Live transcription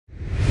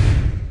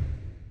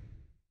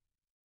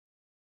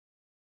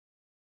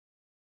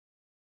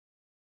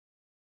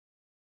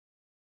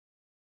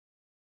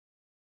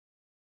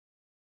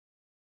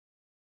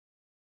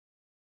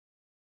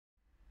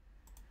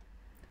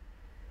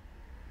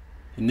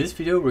In this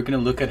video, we're going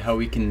to look at how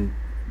we can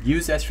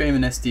use S-frame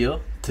and S-steel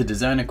to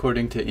design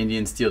according to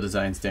Indian steel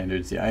design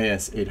standards, the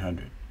IS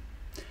 800.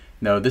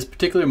 Now, this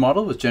particular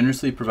model was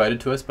generously provided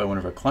to us by one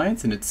of our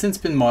clients, and it's since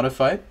been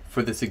modified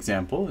for this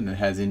example, and it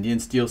has Indian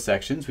steel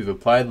sections. We've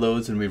applied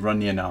loads and we've run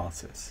the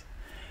analysis.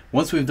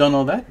 Once we've done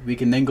all that, we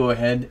can then go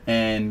ahead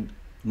and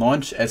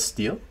launch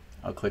S-steel.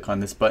 I'll click on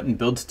this button,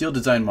 Build Steel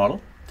Design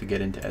Model, to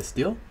get into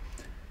S-steel.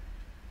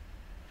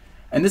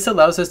 And this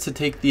allows us to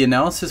take the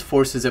analysis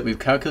forces that we've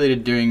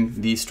calculated during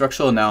the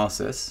structural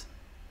analysis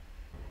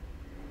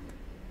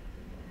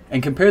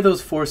and compare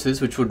those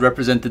forces, which would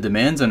represent the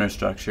demands on our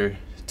structure,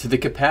 to the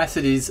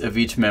capacities of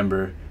each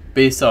member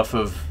based off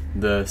of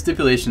the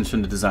stipulations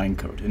from the design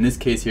code. In this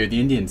case here,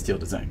 the Indian Steel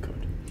Design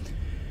Code.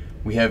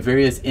 We have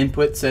various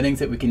input settings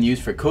that we can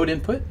use for code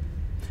input.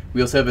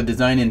 We also have a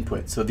design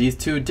input. So these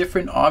two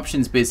different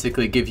options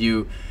basically give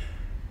you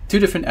two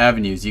different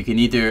avenues. You can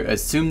either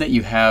assume that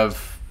you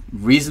have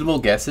reasonable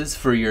guesses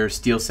for your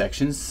steel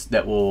sections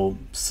that will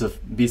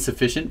be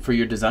sufficient for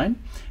your design,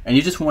 and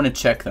you just want to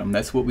check them.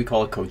 That's what we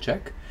call a code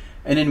check.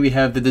 And then we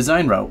have the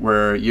design route,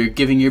 where you're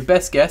giving your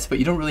best guess, but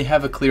you don't really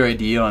have a clear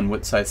idea on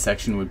what size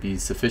section would be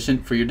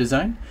sufficient for your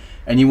design,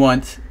 and you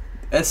want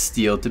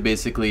S-steel to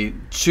basically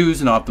choose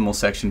an optimal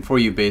section for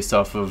you based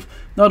off of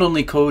not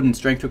only code and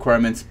strength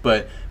requirements,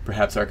 but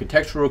perhaps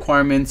architectural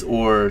requirements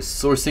or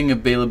sourcing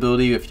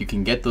availability if you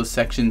can get those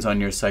sections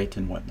on your site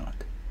and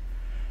whatnot.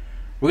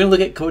 We're going to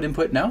look at code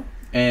input now,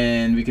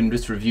 and we can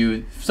just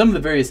review some of the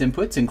various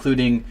inputs,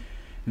 including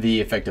the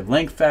effective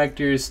length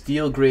factors,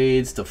 steel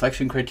grades,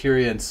 deflection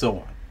criteria, and so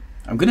on.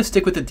 I'm going to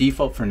stick with the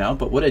default for now,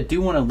 but what I do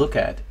want to look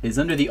at is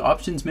under the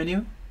options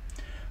menu,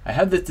 I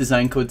have this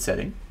design code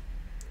setting.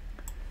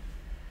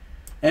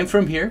 And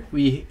from here,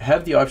 we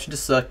have the option to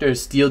select our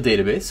steel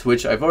database,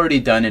 which I've already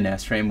done in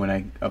S-frame when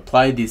I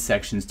applied these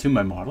sections to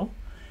my model.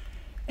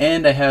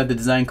 And I have the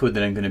design code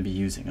that I'm going to be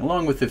using,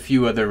 along with a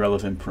few other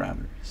relevant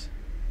parameters.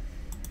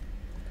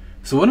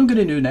 So what I'm going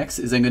to do next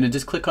is I'm going to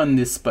just click on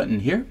this button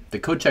here, the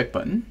code check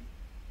button.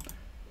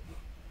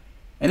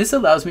 And this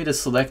allows me to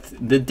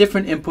select the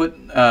different input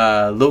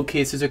load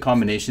cases or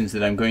combinations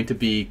that I'm going to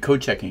be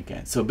code checking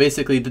against. So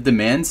basically the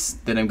demands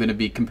that I'm going to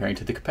be comparing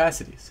to the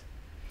capacities.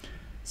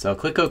 So I'll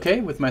click OK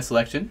with my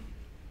selection,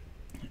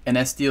 and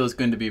S-steel is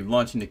going to be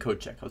launching the code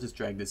check. I'll just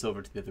drag this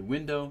over to the other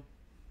window.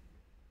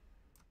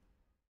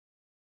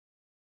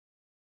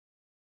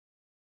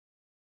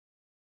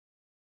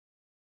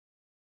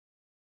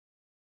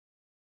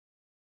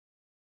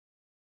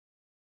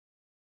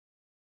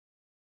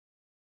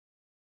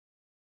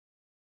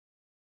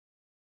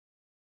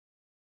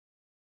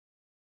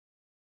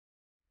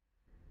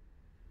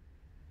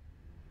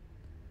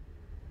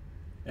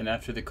 And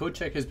after the code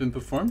check has been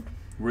performed,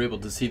 we're able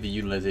to see the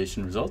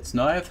utilization results.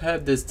 Now I've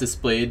had this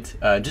displayed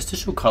just to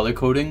show color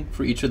coding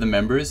for each of the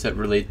members that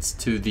relates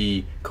to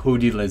the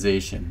code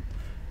utilization,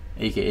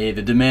 aka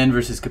the demand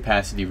versus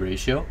capacity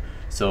ratio.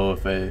 So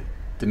if a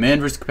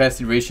demand versus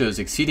capacity ratio is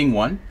exceeding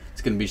 1,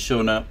 it's going to be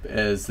shown up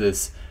as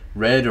this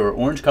red or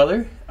orange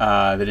color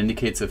that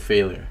indicates a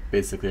failure.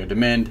 Basically, our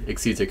demand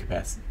exceeds our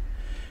capacity.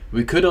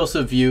 We could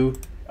also view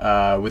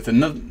with a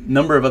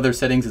number of other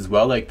settings as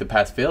well, like the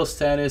pass-fail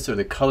status or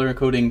the color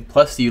coding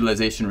plus the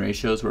utilization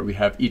ratios, where we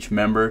have each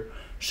member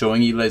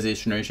showing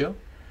utilization ratio.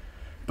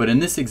 But in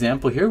this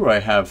example here, where I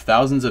have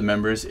thousands of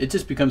members, it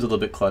just becomes a little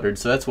bit cluttered,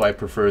 so that's why I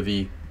prefer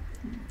the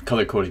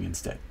color coding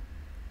instead.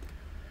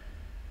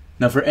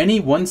 Now for any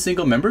one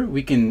single member,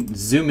 we can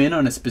zoom in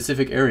on a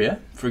specific area.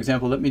 For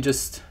example, let me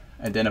just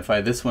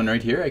identify this one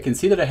right here. I can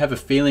see that I have a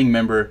failing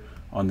member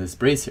on this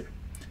brace here.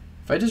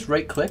 If I just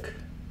right-click,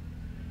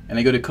 and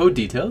I go to code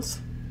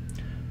details,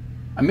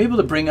 I'm able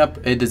to bring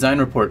up a design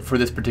report for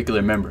this particular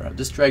member. I'll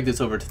just drag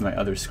this over to my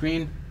other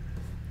screen.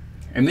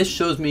 And this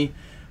shows me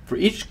for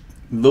each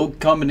load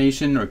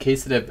combination or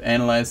case that I've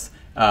analyzed,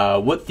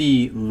 what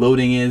the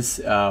loading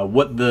is,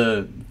 what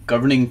the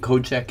governing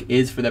code check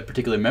is for that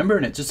particular member.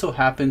 And it just so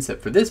happens that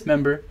for this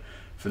member,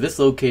 for this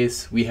load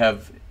case, we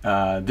have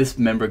this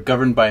member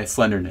governed by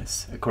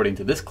slenderness, according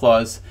to this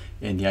clause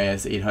in the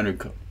IS 800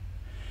 code.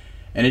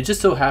 And it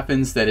just so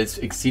happens that it's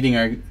exceeding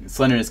our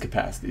slenderness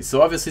capacity.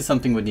 So obviously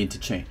something would need to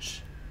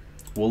change.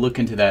 We'll look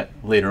into that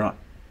later on.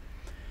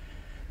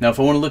 Now if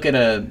I want to look at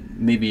a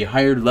maybe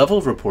higher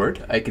level report,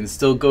 I can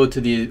still go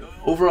to the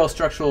overall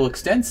structural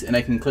extents, and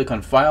I can click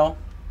on File,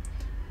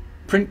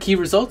 Print Key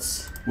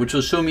Results, which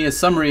will show me a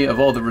summary of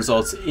all the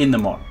results in the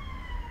model.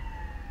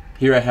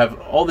 Here I have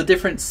all the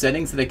different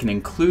settings that I can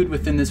include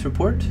within this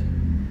report.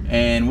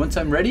 And once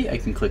I'm ready, I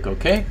can click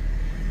OK.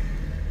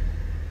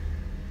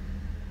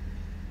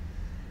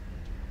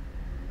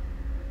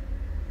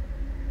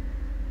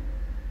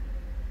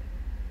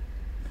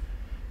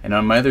 And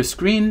on my other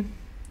screen,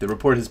 the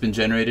report has been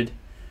generated.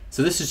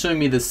 So this is showing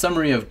me the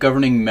summary of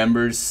governing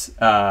members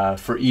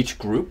for each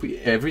group.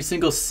 Every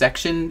single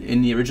section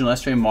in the original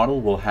S-frame model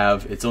will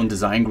have its own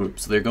design group.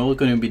 So they're all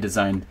going to be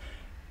designed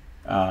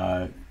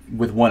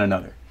with one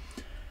another.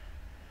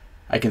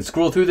 I can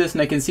scroll through this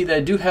and I can see that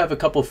I do have a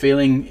couple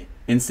failing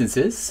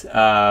instances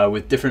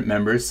with different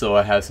members. So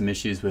I have some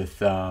issues with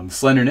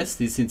slenderness.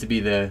 These seem to be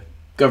the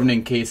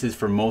governing cases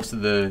for most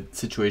of the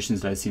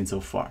situations that I've seen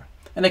so far.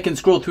 And I can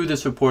scroll through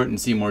this report and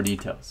see more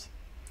details.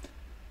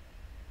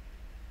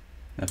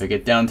 Now if I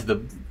get down to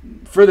the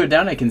further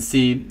down, I can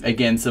see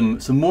again some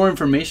more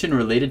information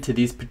related to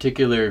these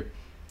particular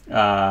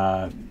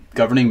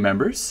governing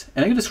members.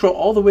 And I'm going to scroll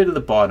all the way to the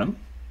bottom.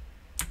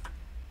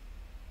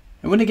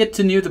 And when I get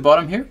to near the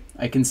bottom here,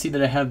 I can see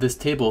that I have this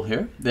table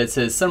here that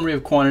says summary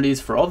of quantities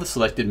for all the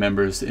selected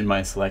members in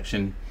my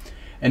selection.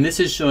 And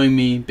this is showing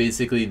me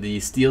basically the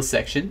steel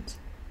sections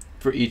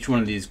for each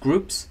one of these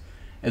groups,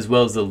 as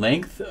well as the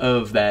length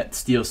of that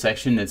steel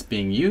section that's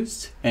being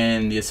used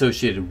and the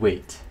associated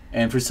weight.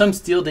 And for some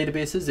steel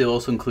databases, they'll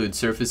also include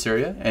surface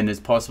area, and it's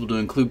possible to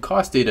include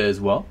cost data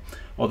as well,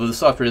 although the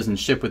software doesn't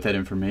ship with that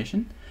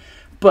information.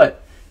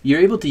 But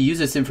you're able to use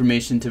this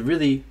information to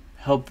really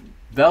help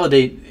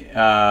validate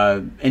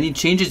any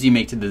changes you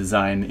make to the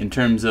design in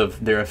terms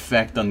of their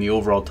effect on the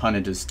overall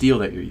tonnage of steel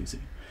that you're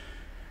using.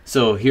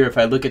 So here, if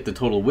I look at the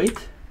total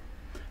weight,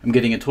 I'm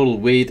getting a total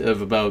weight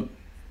of about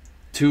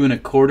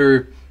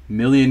 2.25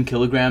 million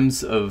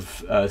kilograms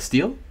of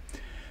steel.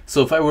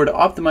 So if I were to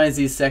optimize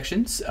these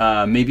sections,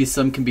 maybe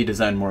some can be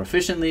designed more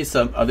efficiently,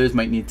 some others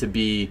might need to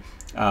be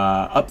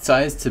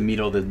upsized to meet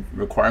all the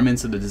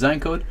requirements of the design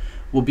code.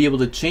 We'll be able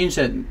to change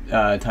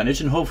that tonnage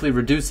and hopefully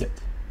reduce it.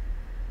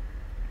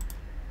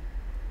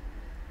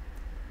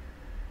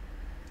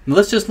 Now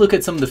let's just look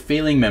at some of the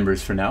failing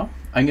members for now.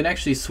 I'm going to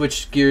actually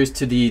switch gears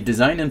to the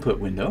design input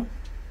window.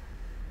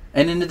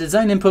 And in the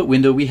design input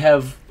window, we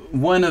have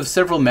one of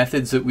several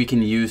methods that we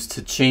can use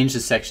to change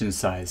the section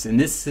size. In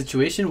this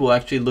situation, we'll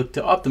actually look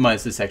to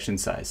optimize the section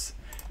size.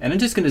 And I'm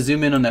just going to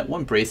zoom in on that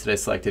one brace that I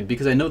selected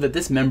because I know that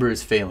this member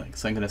is failing.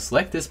 So I'm going to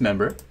select this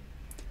member.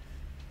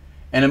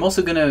 And I'm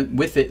also going to,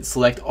 with it,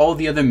 select all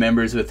the other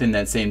members within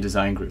that same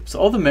design group. So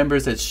all the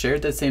members that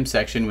shared that same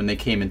section when they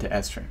came into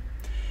SRAM.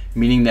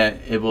 Meaning that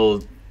it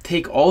will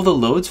take all the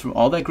loads from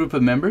all that group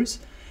of members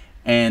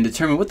and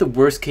determine what the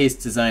worst case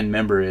design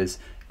member is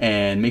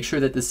and make sure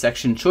that the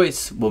section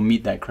choice will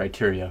meet that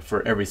criteria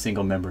for every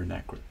single member in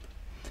that group.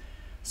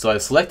 So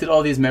I've selected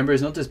all these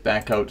members, and I'll just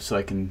back out so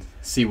I can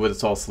see what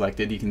it's all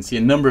selected. You can see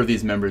a number of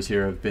these members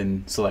here have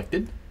been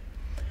selected.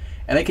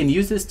 And I can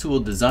use this tool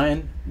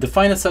define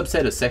a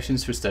subset of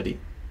sections for study.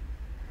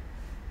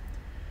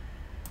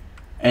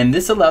 And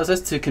this allows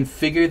us to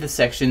configure the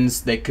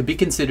sections that could be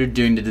considered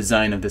during the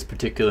design of this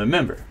particular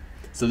member.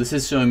 So this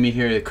is showing me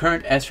here the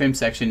current SRAM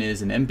section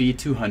is an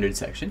MB200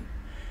 section.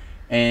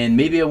 And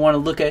maybe I want to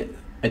look at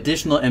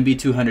additional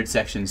MB200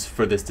 sections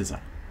for this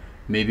design.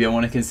 Maybe I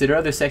want to consider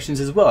other sections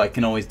as well. I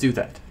can always do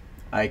that.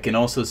 I can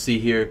also see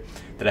here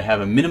that I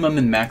have a minimum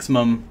and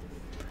maximum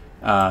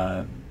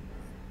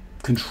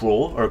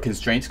control or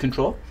constraints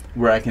control,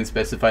 where I can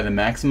specify the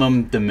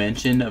maximum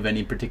dimension of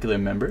any particular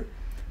member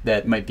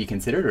that might be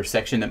considered, or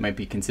section that might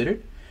be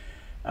considered,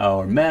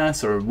 or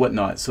mass or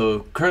whatnot.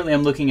 So currently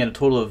I'm looking at a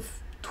total of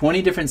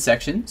 20 different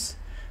sections,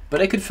 but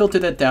I could filter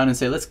that down and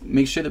say, let's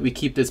make sure that we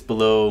keep this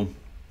below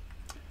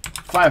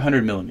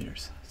 500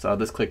 millimeters. So I'll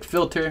just click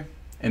filter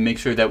and make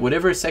sure that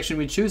whatever section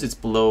we choose, it's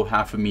below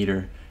 0.5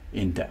 meter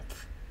in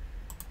depth.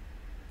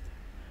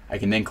 I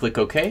can then click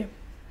OK,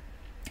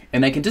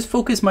 and I can just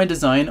focus my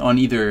design on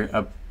either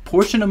a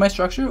portion of my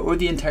structure or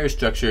the entire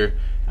structure,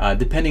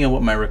 depending on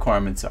what my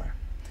requirements are.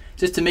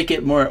 Just to make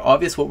it more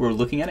obvious what we're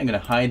looking at, I'm going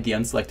to hide the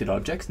unselected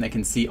objects, and I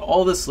can see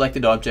all the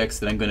selected objects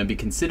that I'm going to be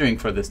considering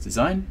for this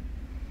design.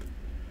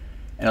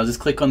 And I'll just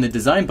click on the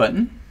design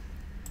button,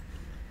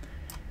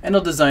 and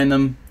I'll design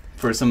them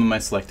for some of my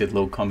selected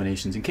load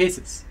combinations and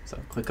cases. So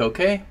click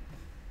OK.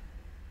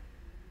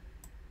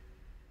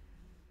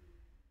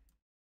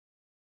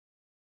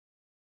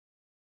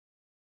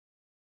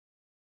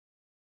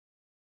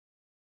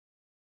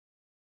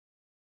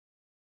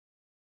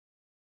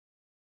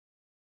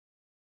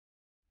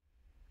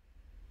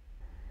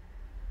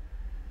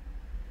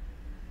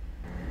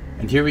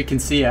 And here we can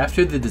see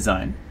after the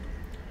design,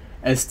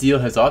 as Steel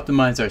has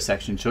optimized our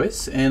section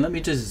choice. And let me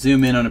just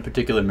zoom in on a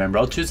particular member.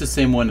 I'll choose the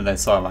same one that I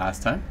saw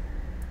last time,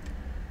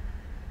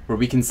 where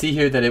we can see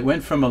here that it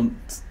went from a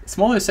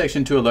smaller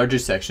section to a larger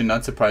section,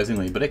 not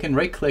surprisingly, but I can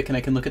right click and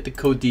I can look at the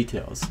code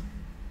details.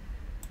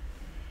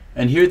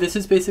 And here this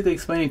is basically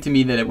explaining to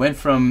me that it went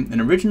from an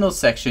original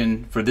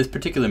section for this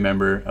particular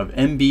member of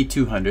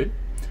MB200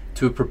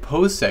 to a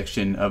proposed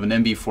section of an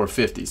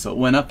MB450, so it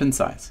went up in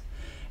size.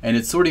 And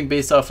it's sorting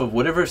based off of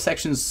whatever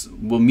sections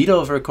will meet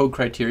all of our code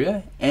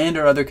criteria and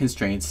our other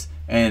constraints,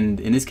 and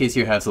in this case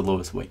here has the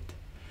lowest weight.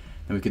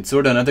 And we could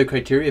sort on other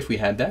criteria if we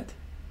had that.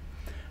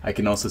 I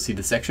can also see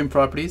the section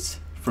properties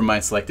for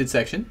my selected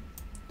section.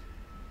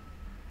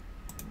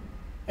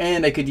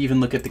 And I could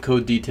even look at the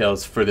code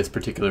details for this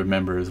particular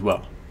member as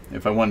well,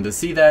 if I wanted to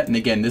see that. And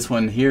again, this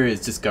one here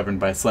is just governed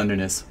by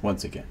slenderness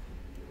once again.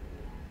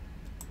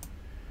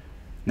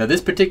 Now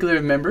this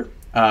particular member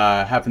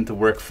happened to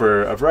work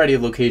for a variety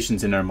of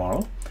locations in our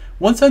model.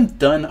 Once I'm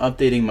done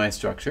updating my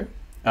structure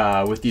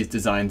with these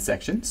design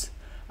sections,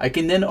 I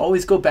can then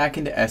always go back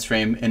into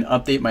SRAM and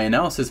update my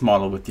analysis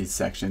model with these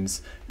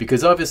sections,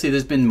 because obviously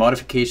there's been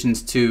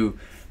modifications to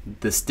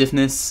the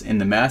stiffness and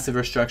the mass of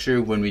our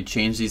structure when we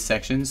change these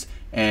sections,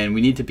 and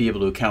we need to be able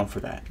to account for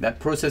that. That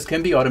process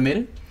can be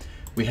automated.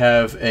 We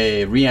have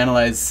a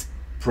reanalyze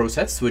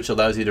process, which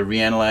allows you to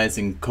reanalyze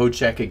and code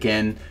check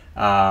again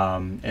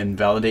and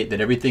validate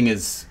that everything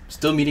is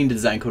still meeting the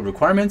design code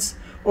requirements,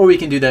 or we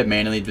can do that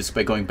manually just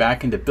by going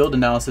back into build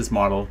analysis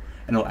model,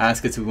 and it'll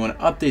ask us if we want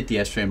to update the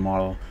SRAM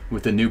model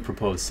with a new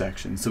proposed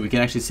section. So we can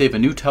actually save a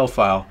new TEL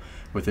file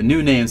with a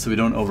new name so we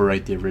don't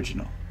overwrite the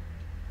original.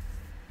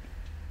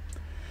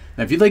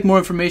 Now, if you'd like more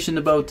information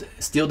about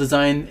steel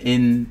design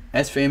in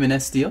SRAM and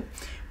S-Steel,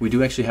 we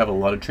do actually have a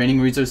lot of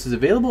training resources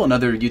available and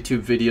other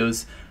YouTube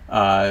videos.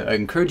 I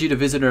encourage you to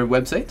visit our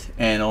website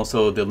and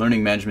also the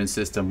learning management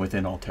system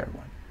within Altair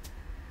One.